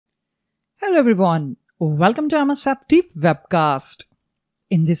everyone, welcome to Safety webcast.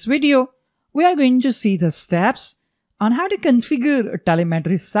 In this video, we are going to see the steps on how to configure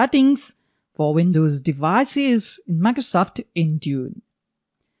telemetry settings for Windows devices in Microsoft Intune.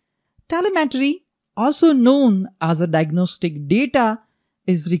 Telemetry, also known as a diagnostic data,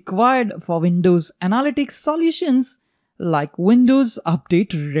 is required for Windows analytics solutions like Windows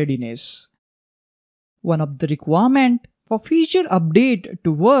Update Readiness. One of the requirements for feature update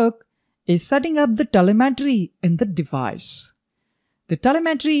to work is setting up the telemetry in the device. The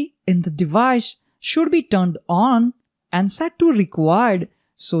telemetry in the device should be turned on and set to required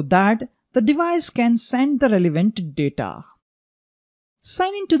so that the device can send the relevant data.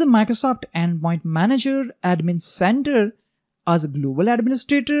 Sign into the Microsoft Endpoint Manager Admin Center as a global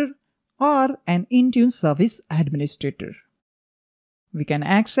administrator or an Intune service administrator. We can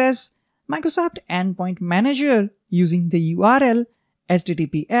access Microsoft Endpoint Manager using the URL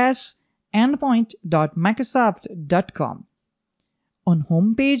https://endpoint.microsoft.com. On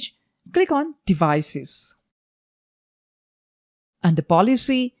home page, click on Devices. Under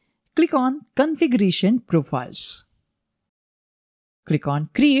Policy, click on Configuration Profiles. Click on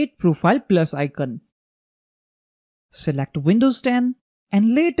Create Profile plus icon. Select Windows 10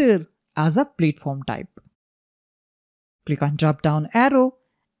 and later as a platform type. Click on drop-down arrow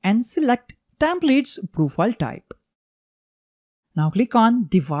and select Templates Profile Type. Now click on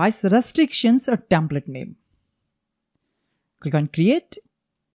Device Restrictions or Template Name. Click on Create.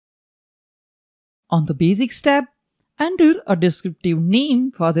 On the Basics tab, enter a descriptive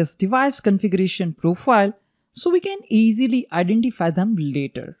name for this device configuration profile so we can easily identify them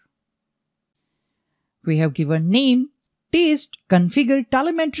later. We have given name Test Configure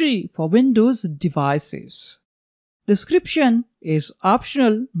Telemetry for Windows devices. Description is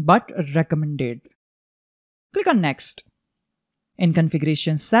optional but recommended. Click on Next. In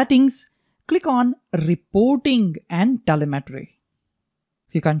Configuration Settings, click on Reporting and Telemetry.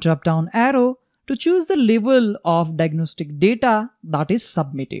 Click on drop-down arrow to choose the level of diagnostic data that is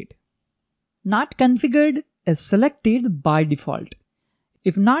submitted. Not configured is selected by default.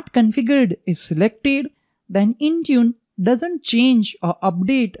 If not configured is selected, then Intune doesn't change or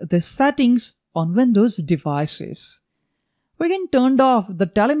update the settings on Windows devices. We can turn off the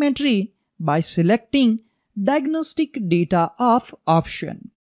telemetry by selecting Diagnostic Data Off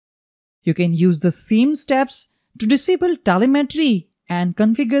option. You can use the same steps to disable telemetry and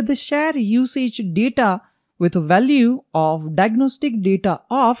configure the share usage data with a value of Diagnostic Data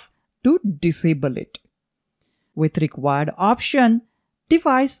Off to disable it. With required option,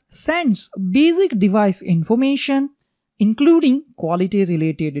 device sends basic device information including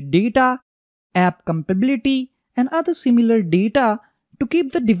quality-related data, app compatibility, and other similar data to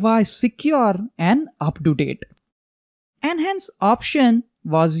keep the device secure and up-to-date. Enhance option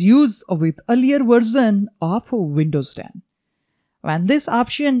was used with earlier version of Windows 10. When this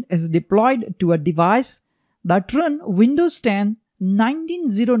option is deployed to a device that run Windows 10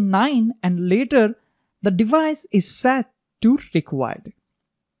 1909 and later, the device is set to required.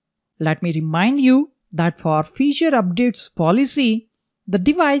 Let me remind you that for feature updates policy, the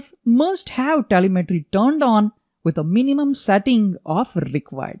device must have telemetry turned on with a minimum setting of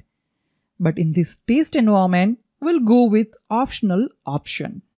required. But in this test environment, we'll go with optional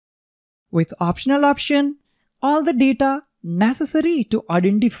option. With optional option, all the data necessary to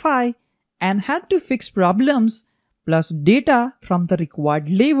identify and help to fix problems plus data from the required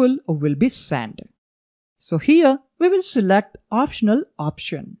level will be sent. So here we will select optional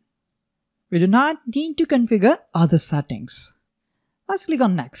option. We do not need to configure other settings. Let's click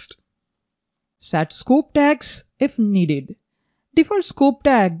on Next. Set scope tags if needed. Default scope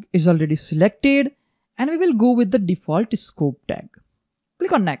tag is already selected and we will go with the default scope tag.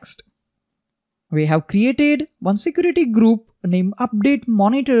 Click on Next. We have created one security group named Update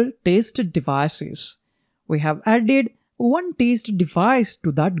Monitor Test Devices. We have added one test device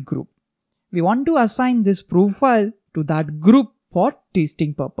to that group. We want to assign this profile to that group for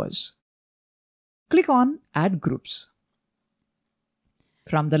testing purpose. Click on Add Groups.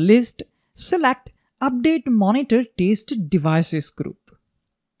 From the list, select Update Monitor Test Devices group.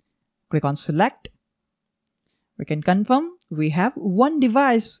 Click on Select. We can confirm we have one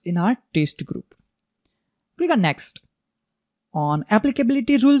device in our test group. Click on Next. On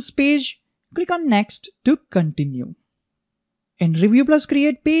Applicability Rules page, click on Next to continue. In Review plus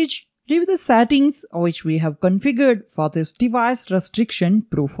Create page, review the settings which we have configured for this device restriction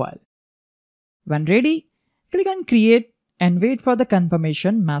profile. When ready, click on Create and wait for the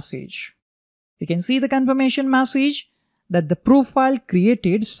confirmation message. You can see the confirmation message that the profile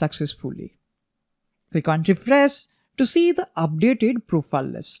created successfully. Click on Refresh to see the updated profile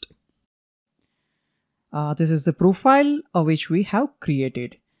list. This is the profile which we have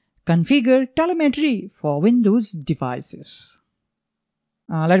created. Configure telemetry for Windows devices.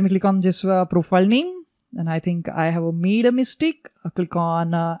 Let me click on this profile name, and I think I have made a mistake. I'll click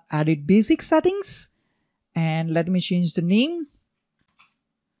on Edit Basic Settings, and let me change the name.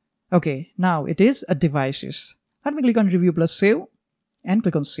 Okay, now it is a devices. Let me click on Review plus Save, and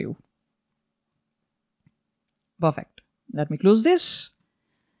click on Save. Perfect. Let me close this.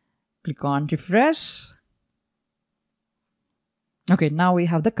 Click on Refresh. Okay, now we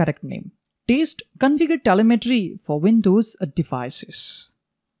have the correct name. Test Configure Telemetry for Windows devices.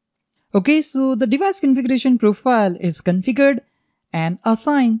 Okay, so the device configuration profile is configured and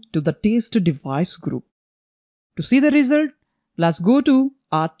assigned to the test device group. To see the result, let's go to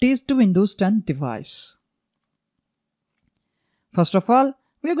our test Windows 10 device. First of all,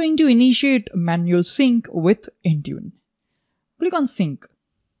 we are going to initiate manual sync with Intune. Click on Sync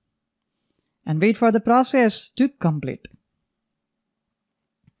and wait for the process to complete.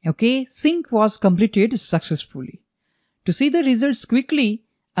 Okay, sync was completed successfully. To see the results quickly,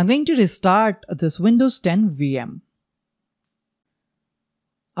 I'm going to restart this Windows 10 VM.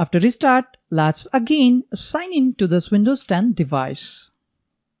 After restart, let's again sign in to this Windows 10 device.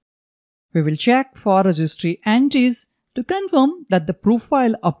 We will check for registry entries to confirm that the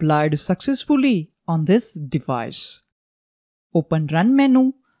profile applied successfully on this device. Open Run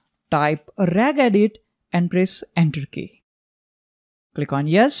menu, type regedit and press Enter key. Click on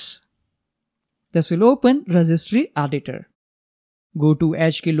Yes. This will open Registry Editor. Go to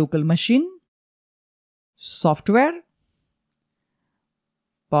HK Local Machine, Software,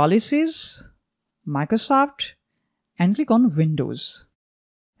 Policies, Microsoft, and click on Windows.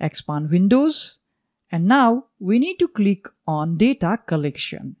 Expand Windows, and now we need to click on Data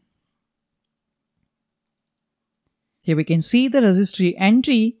Collection. Here we can see the registry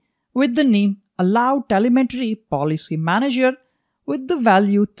entry with the name Allow Telemetry Policy Manager with the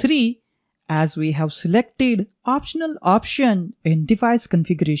value 3, as we have selected optional option in device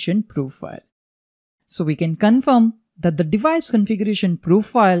configuration profile. So we can confirm that the device configuration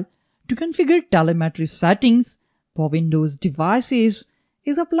profile to configure telemetry settings for Windows devices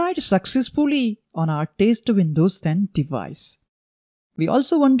is applied successfully on our test Windows 10 device. We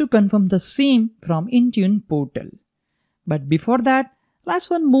also want to confirm the same from Intune portal. But before that, let's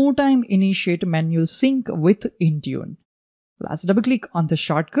one more time initiate manual sync with Intune. Let's double click on the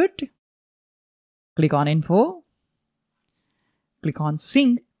shortcut. Click on Info. Click on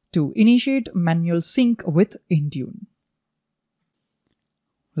Sync to initiate manual sync with Intune.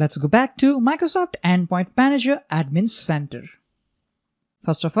 Let's go back to Microsoft Endpoint Manager Admin Center.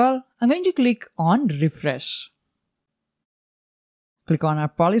 First of all, I'm going to click on Refresh. Click on our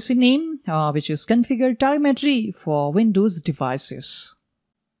policy name, which is Configure Telemetry for Windows devices.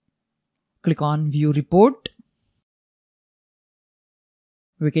 Click on View Report.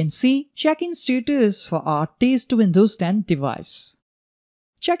 We can see check-in status for our test Windows 10 device.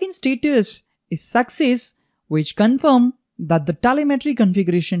 Check-in status is success, which confirm that the telemetry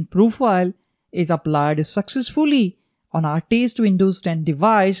configuration profile is applied successfully on our test Windows 10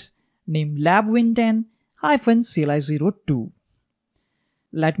 device named LabWin10-CLI02.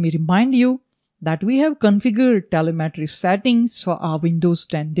 Let me remind you that we have configured telemetry settings for our Windows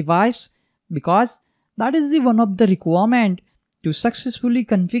 10 device because that is the one of the requirement to successfully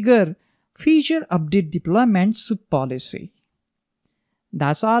configure feature update deployments policy.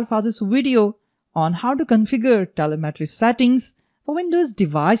 That's all for this video on how to configure telemetry settings for Windows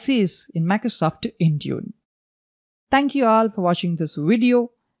devices in Microsoft Intune. Thank you all for watching this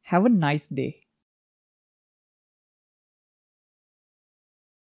video. Have a nice day.